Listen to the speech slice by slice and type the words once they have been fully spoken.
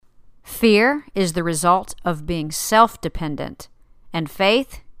Fear is the result of being self-dependent, and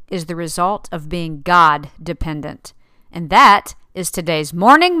faith is the result of being God-dependent. And that is today's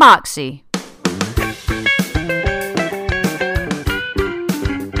Morning Moxie.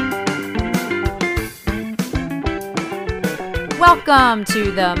 Welcome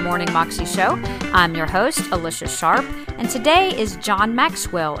to the Morning Moxie Show. I'm your host, Alicia Sharp, and today is John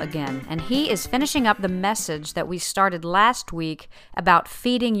Maxwell again, and he is finishing up the message that we started last week about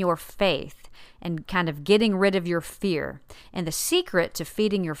feeding your faith and kind of getting rid of your fear. And the secret to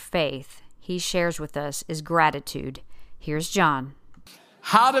feeding your faith, he shares with us, is gratitude. Here's John.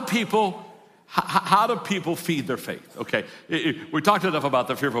 How do people feed their faith? Okay, we talked enough about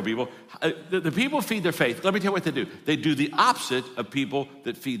the fearful people. The people feed their faith. Let me tell you what they do. They do the opposite of people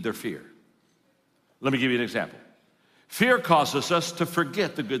that feed their fear. Let me give you an example. Fear causes us to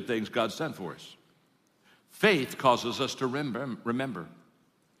forget the good things God's done for us. Faith causes us to remember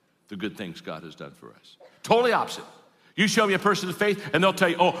the good things God has done for us. Totally opposite. You show me a person of faith, and they'll tell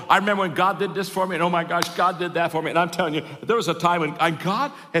you, oh, I remember when God did this for me, and oh my gosh, God did that for me. And I'm telling you, there was a time when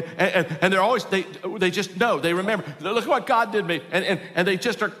God, and they're always, they just know, they remember, look at what God did to me. And they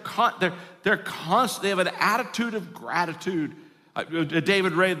just are, they're constant, they have an attitude of gratitude.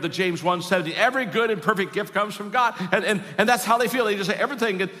 David read the James 1:17, every good and perfect gift comes from God. And that's how they feel. They just say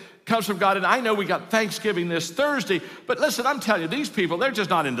everything that comes from God. And I know we got Thanksgiving this Thursday, but listen, I'm telling you, these people, they're just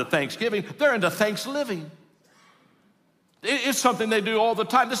not into Thanksgiving. They're into Thanksgiving. It's something they do all the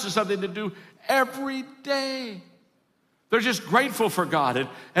time. This is something they do every day. They're just grateful for God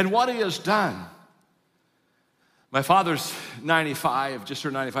and what he has done. My father's 95, just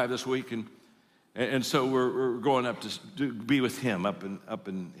turned 95 this week, and so we're going up to be with him up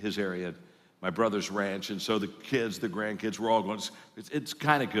in his area, my brother's ranch. And so the kids, the grandkids, we're all going. It's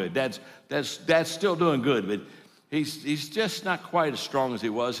kind of good. Dad's still doing good, but he's just not quite as strong as he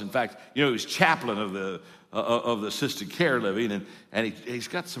was. In fact, he was chaplain of the assisted care living, and he's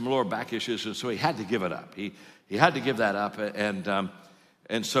got some lower back issues, and so he had to give it up. He had to give that up,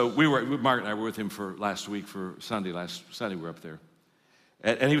 and so Margaret and I were with him for last week for Sunday. Last Sunday we were up there.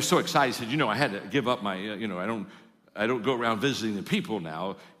 And he was so excited. He said, I had to give up my, I don't go around visiting the people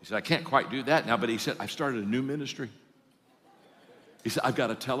now. He said, I can't quite do that now. But he said, I've started a new ministry. He said, I've got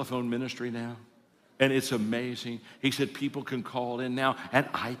a telephone ministry now. And it's amazing. He said, people can call in now, and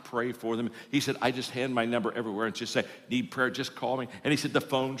I pray for them. He said, I just hand my number everywhere and just say, need prayer, just call me. And he said, the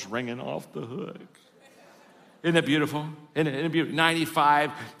phone's ringing off the hook. Isn't that beautiful? Isn't it beautiful?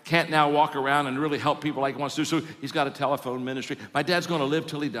 95, can't now walk around and really help people like he wants to. So he's got a telephone ministry. My dad's going to live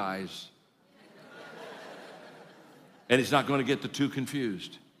till he dies. And he's not going to get the two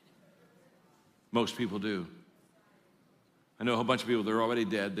confused. Most people do. I know a whole bunch of people, they're already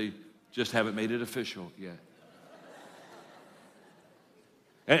dead. They just haven't made it official yet.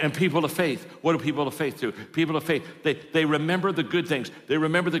 And people of faith, what do people of faith do? People of faith, they remember the good things. They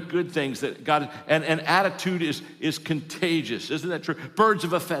remember the good things that God, and attitude is contagious. Isn't that true? Birds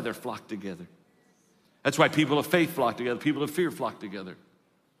of a feather flock together. That's why people of faith flock together. People of fear flock together.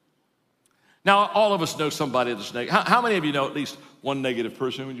 Now, all of us know somebody that's negative. How many of you know at least one negative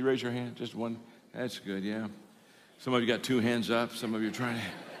person? Would you raise your hand? Just one? That's good, yeah. Some of you got two hands up. Some of you are trying to.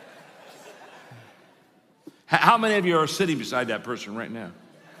 How many of you are sitting beside that person right now?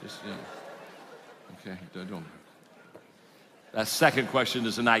 Okay, don't. That second question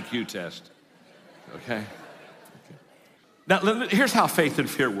is an IQ test. Okay? Now, here's how faith and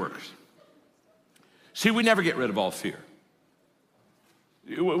fear works. See, we never get rid of all fear.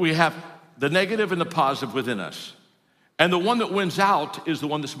 We have the negative and the positive within us. And the one that wins out is the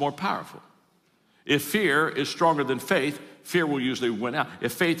one that's more powerful. If fear is stronger than faith, fear will usually win out.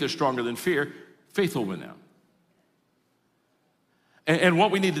 If faith is stronger than fear, faith will win out. And what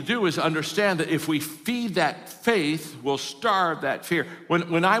we need to do is understand that if we feed that faith, we'll starve that fear.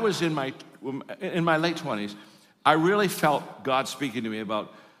 When I was in my late 20s, I really felt God speaking to me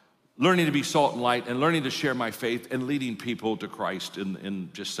about learning to be salt and light and learning to share my faith and leading people to Christ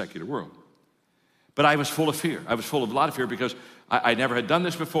in just secular world. But I was full of fear. I was full of a lot of fear because I never had done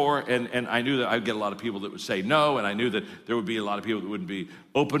this before, and I knew that I'd get a lot of people that would say no, and I knew that there would be a lot of people that wouldn't be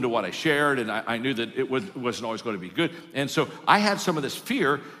open to what I shared, and I knew that it wasn't always going to be good. And so I had some of this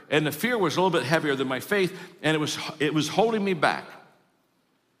fear, and the fear was a little bit heavier than my faith, and it was holding me back.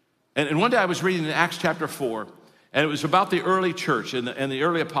 And one day I was reading in Acts chapter 4, and it was about the early church and the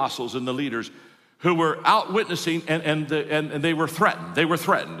early apostles and the leaders who were out witnessing, and they were threatened. They were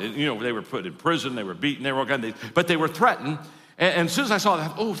threatened. They were put in prison, they were beaten, they were all kinds of things, but they were threatened. And as soon as I saw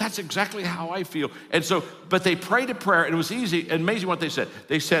that, that's exactly how I feel. And so, but they prayed a prayer, and it was easy and amazing what they said.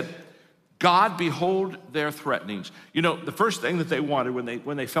 They said, God, behold their threatenings. You know, the first thing that they wanted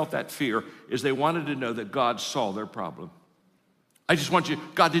when they felt that fear is they wanted to know that God saw their problem. I just want you,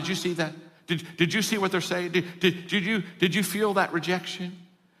 God, did you see that? Did you see what they're saying? Did you feel that rejection?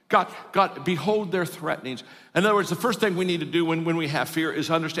 God, behold their threatenings. In other words, the first thing we need to do when we have fear is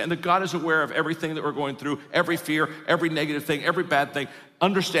understand that God is aware of everything that we're going through, every fear, every negative thing, every bad thing.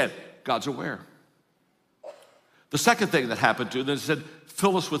 Understand, God's aware. The second thing that happened to them, they said,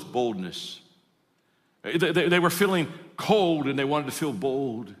 fill us with boldness. They were feeling cold and they wanted to feel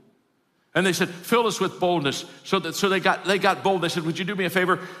bold. And they said, fill us with boldness. So they got bold. They said, would you do me a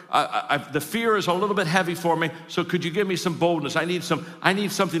favor? The fear is a little bit heavy for me, so could you give me some boldness? I need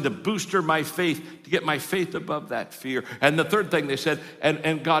something to booster my faith, to get my faith above that fear. And the third thing they said,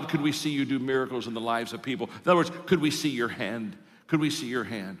 and God, could we see you do miracles in the lives of people? In other words, could we see your hand? Could we see your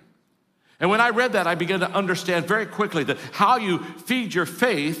hand? And when I read that, I began to understand very quickly that how you feed your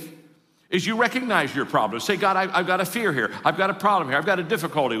faith is you recognize your problem. Say, God, I've got a fear here. I've got a problem here. I've got a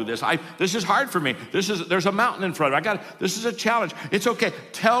difficulty with this. This is hard for me. There's a mountain in front of me. This is a challenge. It's okay.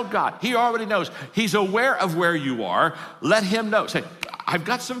 Tell God. He already knows. He's aware of where you are. Let him know. Say, I've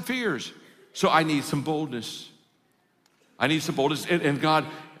got some fears, so I need some boldness. I need some boldness. And God,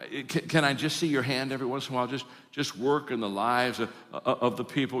 can I just see your hand every once in a while? Just work in the lives of the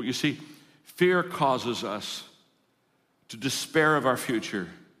people. You see, fear causes us to despair of our future.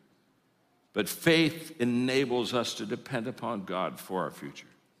 But faith enables us to depend upon God for our future.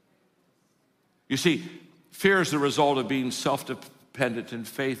 You see, fear is the result of being self-dependent, and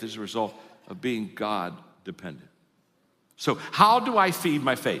faith is the result of being God-dependent. So how do I feed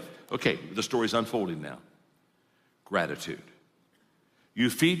my faith? Okay, the story's unfolding now. Gratitude. You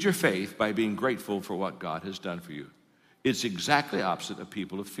feed your faith by being grateful for what God has done for you. It's exactly opposite of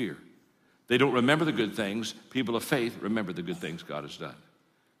people of fear. They don't remember the good things. People of faith remember the good things God has done.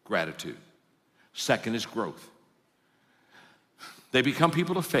 Gratitude. Second is growth. They become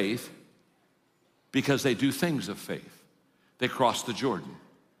people of faith because they do things of faith. They cross the Jordan.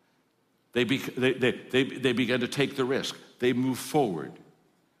 They begin to take the risk. They move forward.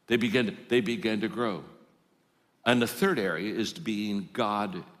 They begin to grow. And the third area is being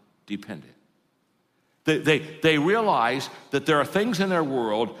God dependent. They realize that there are things in their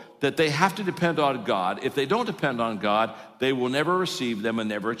world that they have to depend on God. If they don't depend on God, they will never receive them and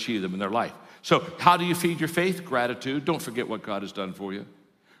never achieve them in their life. So how do you feed your faith? Gratitude. Don't forget what God has done for you.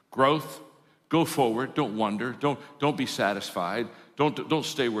 Growth. Go forward. Don't wonder. Don't be satisfied. Don't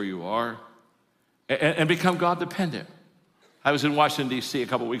stay where you are. And become God dependent. I was in Washington, D.C. a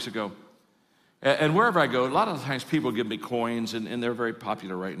couple weeks ago. And wherever I go, a lot of the times people give me coins, and they're very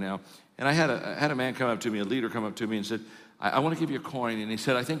popular right now. And I had a man come up to me, a leader come up to me and said, I want to give you a coin. And he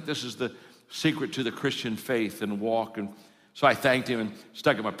said, I think this is the secret to the Christian faith and walk. And so I thanked him and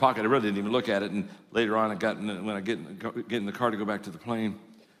stuck it in my pocket. I really didn't even look at it. And later on, when I get in the car to go back to the plane,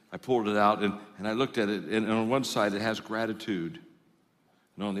 I pulled it out and I looked at it. And on one side, it has gratitude.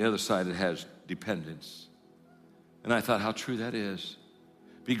 And on the other side, it has dependence. And I thought how true that is.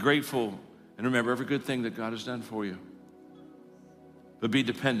 Be grateful and remember every good thing that God has done for you. But be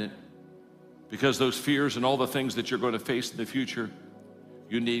dependent, because those fears and all the things that you're going to face in the future,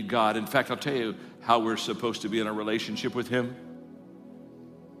 you need God. In fact, I'll tell you how we're supposed to be in a relationship with him.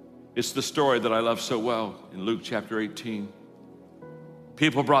 It's the story that I love so well in Luke chapter 18.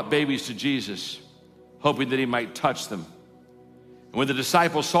 People brought babies to Jesus, hoping that he might touch them. And when the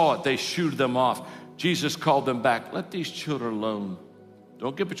disciples saw it, they shooed them off. Jesus called them back. Let these children alone.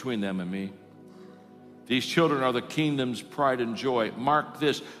 Don't get between them and me. These children are the kingdom's pride and joy. Mark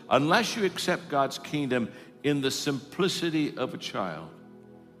this, unless you accept God's kingdom in the simplicity of a child,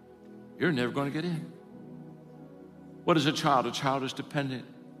 you're never going to get in. What is a child? A child is dependent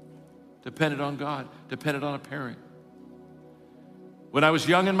on God, dependent on a parent. When I was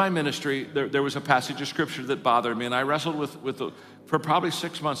young in my ministry, there was a passage of scripture that bothered me, and I wrestled for probably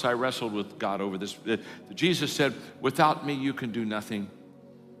 6 months, I wrestled with God over this. Jesus said, without me, you can do nothing.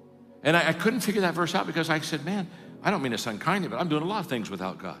 And I couldn't figure that verse out because I said, man, I don't mean this unkindly, but I'm doing a lot of things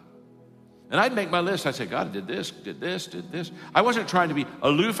without God. And I'd make my list. I'd say, God, I did this, did this, did this. I wasn't trying to be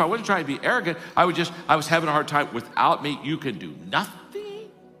aloof. I wasn't trying to be arrogant. I was having a hard time. Without me, you can do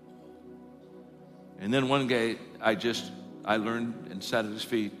nothing. And then one day, I learned and sat at his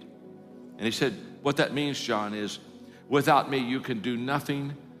feet. And he said, what that means, John, is without me, you can do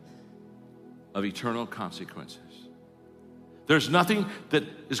nothing of eternal consequences. There's nothing that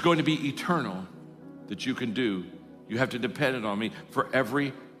is going to be eternal that you can do. You have to depend on me for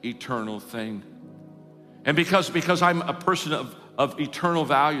every eternal thing. And because I'm a person of eternal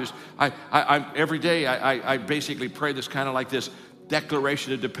values, I every day I basically pray this kind of like this: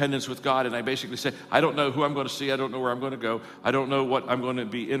 declaration of dependence with God, and I basically say, I don't know who I'm going to see, I don't know where I'm going to go, I don't know what I'm going to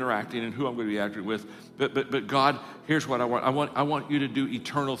be interacting and who I'm going to be acting with, but God, here's what I want. I want you to do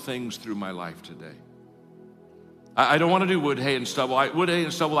eternal things through my life today. I don't want to do wood, hay, and stubble. Wood, hay,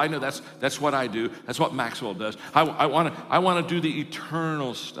 and stubble, I know that's what I do. That's what Maxwell does. I want to do the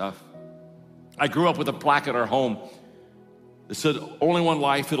eternal stuff. I grew up with a plaque at our home that said, only one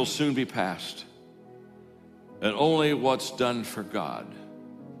life, it'll soon be past. And only what's done for God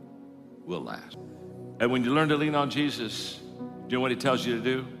will last. And when you learn to lean on Jesus, do you know what he tells you to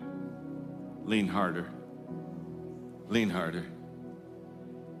do? Lean harder. Lean harder.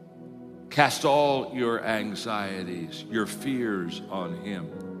 Cast all your anxieties, your fears on him,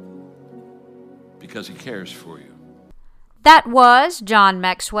 because he cares for you. That was John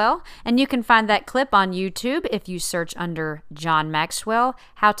Maxwell, and you can find that clip on YouTube if you search under John Maxwell,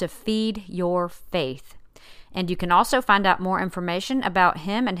 How to Feed Your Faith. And you can also find out more information about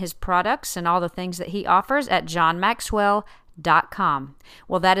him and his products and all the things that he offers at johnmaxwell.com.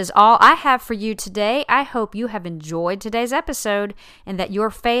 Well, that is all I have for you today. I hope you have enjoyed today's episode and that your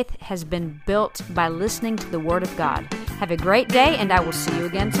faith has been built by listening to the Word of God. Have a great day, and I will see you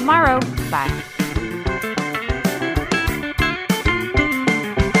again tomorrow. Bye.